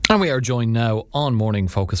And we are joined now on Morning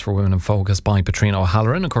Focus for Women in Focus by Patrina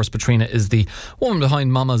O'Halloran. Of course, Patrina is the woman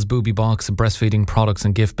behind Mama's Booby Box, a breastfeeding products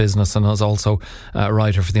and gift business, and is also a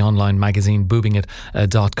writer for the online magazine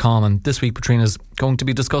boobingit.com. And this week, Patrina is going to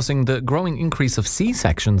be discussing the growing increase of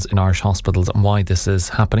C-sections in Irish hospitals and why this is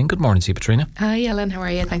happening. Good morning to you, Patrina. Hi, Ellen. How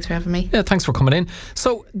are you? Thanks for having me. Yeah, thanks for coming in.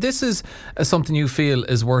 So this is something you feel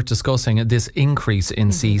is worth discussing, this increase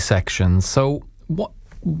in C-sections. So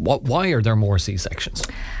why are there more C-sections?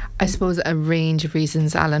 I suppose a range of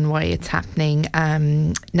reasons, Alan, why it's happening.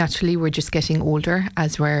 Naturally, we're just getting older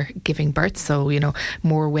as we're giving birth. So,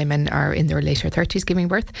 more women are in their later 30s giving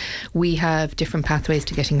birth. We have different pathways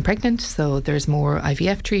to getting pregnant. So there's more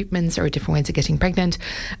IVF treatments or different ways of getting pregnant.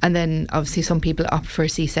 And then obviously some people opt for a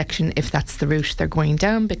C-section if that's the route they're going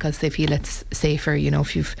down because they feel it's safer.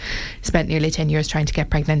 If you've spent nearly 10 years trying to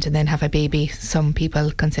get pregnant and then have a baby, some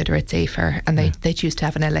people consider it safer and they choose to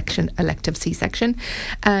have an elective C-section.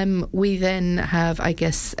 We then have, I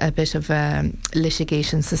guess, a bit of a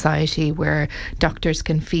litigation society where doctors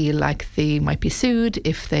can feel like they might be sued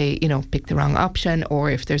if they, pick the wrong option,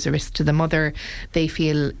 or if there's a risk to the mother, they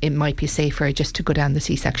feel it might be safer just to go down the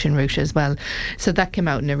C-section route as well. So that came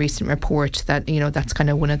out in a recent report that, that's kind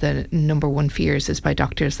of one of the number one fears is by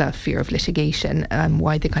doctors, that fear of litigation, and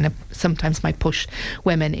why they kind of sometimes might push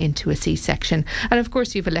women into a C-section. And of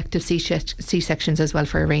course, you have elective C-sections as well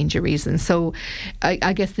for a range of reasons. So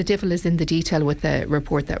I guess the devil is in the detail with the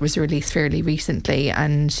report that was released fairly recently,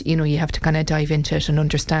 and you have to kind of dive into it and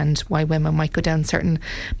understand why women might go down certain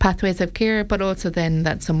pathways of care, but also then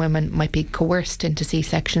that some women might be coerced into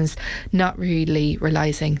C-sections, not really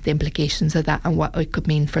realising the implications of that and what it could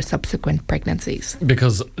mean for subsequent pregnancies.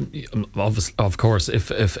 Because of course,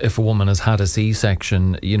 if a woman has had a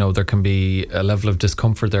C-section, there can be a level of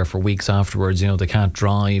discomfort there for weeks afterwards. They can't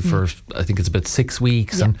drive for I think it's about 6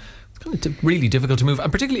 weeks. Yeah. And it's really difficult to move,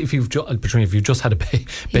 and particularly if you've just had a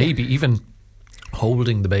baby, even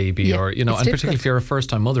holding the baby, or and particularly if you're a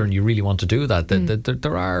first-time mother and you really want to do that,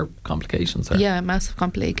 there are complications there. Yeah, massive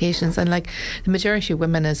complications, and like the majority of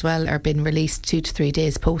women as well are being released 2 to 3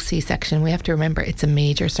 days post C-section. We have to remember it's a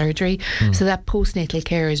major surgery, so that postnatal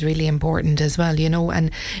care is really important as well.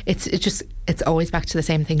 And it's always back to the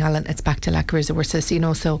same thing, Alan. It's back to lack of resources,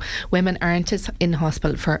 so women aren't in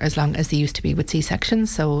hospital for as long as they used to be with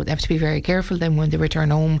C-sections, so they have to be very careful. Then when they return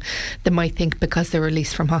home, they might think because they're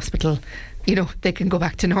released from hospital, they can go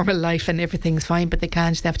back to normal life and everything's fine, but they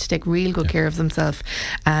can't. They have to take real good care of themselves,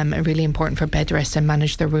 and really important for bed rest and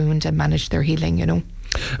manage their wound and manage their healing,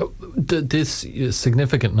 This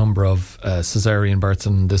significant number of caesarean births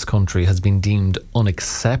in this country has been deemed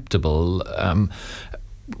unacceptable.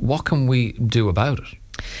 What can we do about it?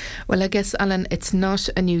 Well, I guess, Alan, it's not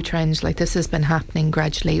a new trend. Like, this has been happening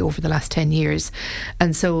gradually over the last 10 years.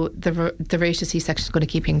 And so the rate of C-section is going to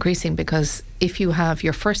keep increasing, because if you have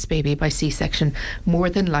your first baby by C-section, more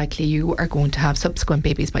than likely you are going to have subsequent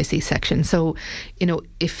babies by C-section. So,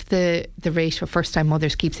 if the rate of first-time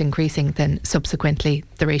mothers keeps increasing, then subsequently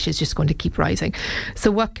the rate is just going to keep rising.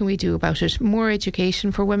 So what can we do about it? More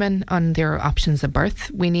education for women on their options of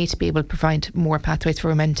birth. We need to be able to provide more pathways for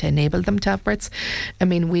women to enable them to have births.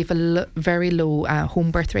 We've a very low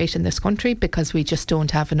home birth rate in this country because we just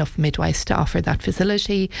don't have enough midwives to offer that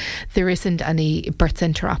facility. There isn't any birth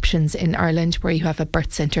centre options in Ireland where you have a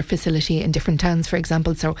birth centre facility in different towns, for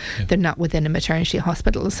example, so they're not within a maternity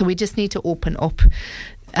hospital. So we just need to open up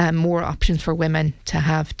more options for women to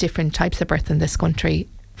have different types of birth in this country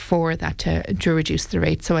for that to reduce the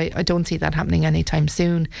rate. So I don't see that happening anytime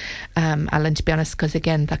soon, Alan, to be honest, because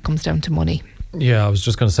again, that comes down to money. Yeah, I was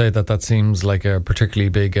just going to say that seems like a particularly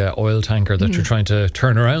big oil tanker that you're trying to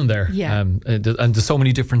turn around there. Yeah. And there's so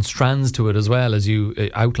many different strands to it as well, as you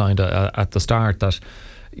outlined at the start, that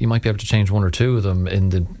you might be able to change one or two of them in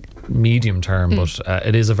the medium term, but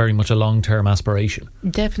it is a very much a long-term aspiration.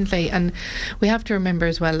 Definitely. And we have to remember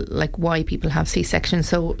as well, like, why people have C-section.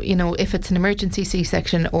 So, if it's an emergency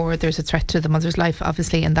C-section or there's a threat to the mother's life,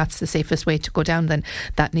 obviously, and that's the safest way to go down, then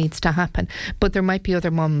that needs to happen. But there might be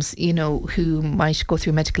other mums, who might go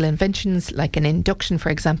through medical interventions, like an induction, for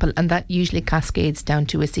example, and that usually cascades down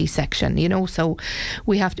to a C-section, so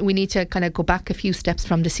we need to kind of go back a few steps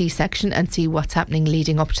from the C-section and see what's happening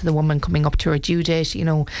leading up to the woman coming up to her due date,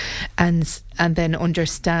 and then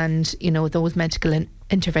understand, those medical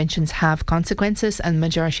interventions have consequences, and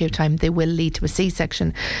majority of the time they will lead to a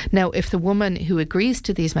C-section. Now, if the woman who agrees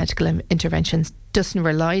to these medical interventions doesn't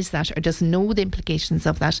realise that or doesn't know the implications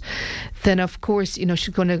of that, then of course, she's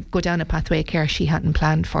going to go down a pathway of care she hadn't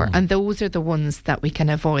planned for. And those are the ones that we can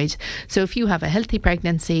avoid. So if you have a healthy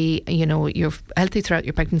pregnancy, you're healthy throughout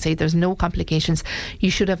your pregnancy, there's no complications,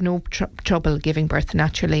 you should have no trouble giving birth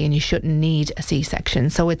naturally, and you shouldn't need a C-section.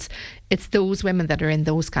 So it's those women that are in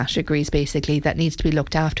those categories basically that needs to be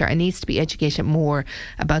looked after and needs to be educated more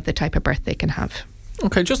about the type of birth they can have.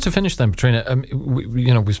 Okay, just to finish then, Patrina,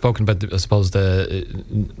 we've spoken about, I suppose, the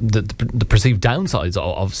perceived downsides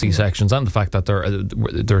of C-sections and the fact that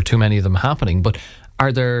there are too many of them happening. But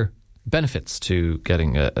are there benefits to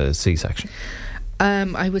getting a C-section?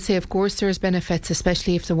 I would say, of course, there's benefits,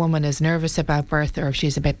 especially if the woman is nervous about birth or if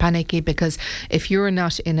she's a bit panicky, because if you're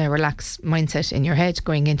not in a relaxed mindset in your head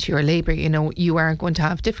going into your labour, you are going to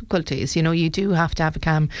have difficulties. You do have to have a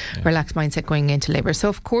calm, relaxed mindset going into labour. So,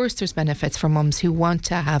 of course, there's benefits for mums who want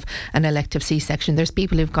to have an elective C-section. There's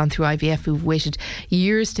people who've gone through IVF who've waited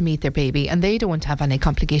years to meet their baby and they don't want to have any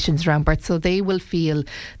complications around birth. So they will feel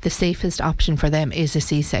the safest option for them is a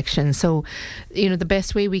C-section. So, the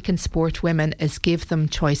best way we can support women is give them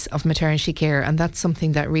choice of maternity care, and that's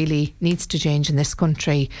something that really needs to change in this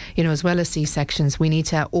country. As well as C-sections, we need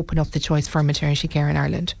to open up the choice for maternity care in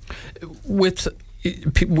Ireland. With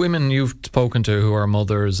women you've spoken to who are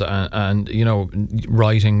mothers and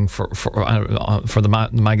writing for the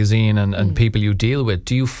magazine and people you deal with,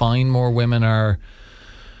 do you find more women are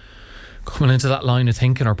coming into that line of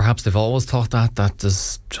thinking, or perhaps they've always thought that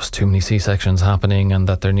there's just too many C-sections happening and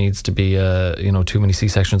that there needs to be too many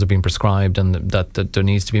C-sections are being prescribed, and that there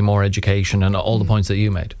needs to be more education, and all the points that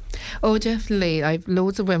you made? Oh, definitely. I've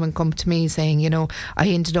loads of women come to me saying, I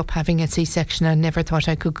ended up having a C-section and never thought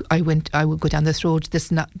I would go down this road.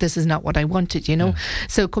 This is not what I wanted, Yeah.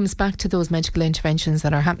 So it comes back to those medical interventions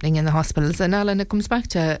that are happening in the hospitals. And Alan, it comes back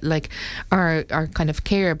to our kind of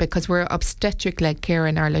care, because we're obstetric-led care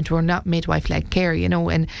in Ireland. We're not midwife-led care,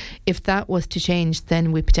 and if that was to change,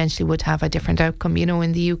 then we potentially would have a different outcome.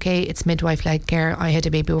 In the UK, it's midwife-led care. I had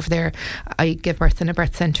a baby over there. I gave birth in a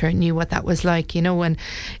birth centre, knew what that was like, and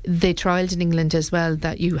they trialled in England as well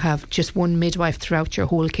that you have just one midwife throughout your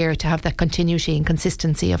whole care to have that continuity and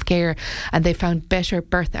consistency of care, and they found better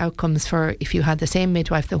birth outcomes for if you had the same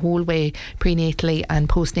midwife the whole way prenatally and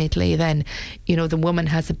postnatally. Then the woman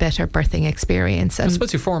has a better birthing experience. And I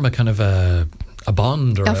suppose you form a kind of a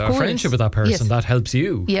bond or a friendship with that person. Yes. That helps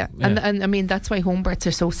you. Yeah. And I mean, that's why home births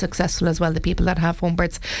are so successful as well, the people that have home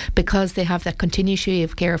births, because they have that continuity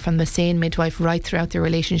of care from the same midwife right throughout their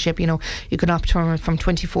relationship. You can opt from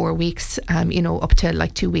 24 weeks up to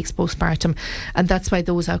 2 weeks postpartum, and that's why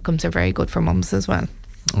those outcomes are very good for mums as well.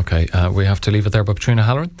 Okay, we have to leave it there, but Patrina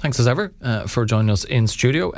Halloran, thanks as ever for joining us in studio.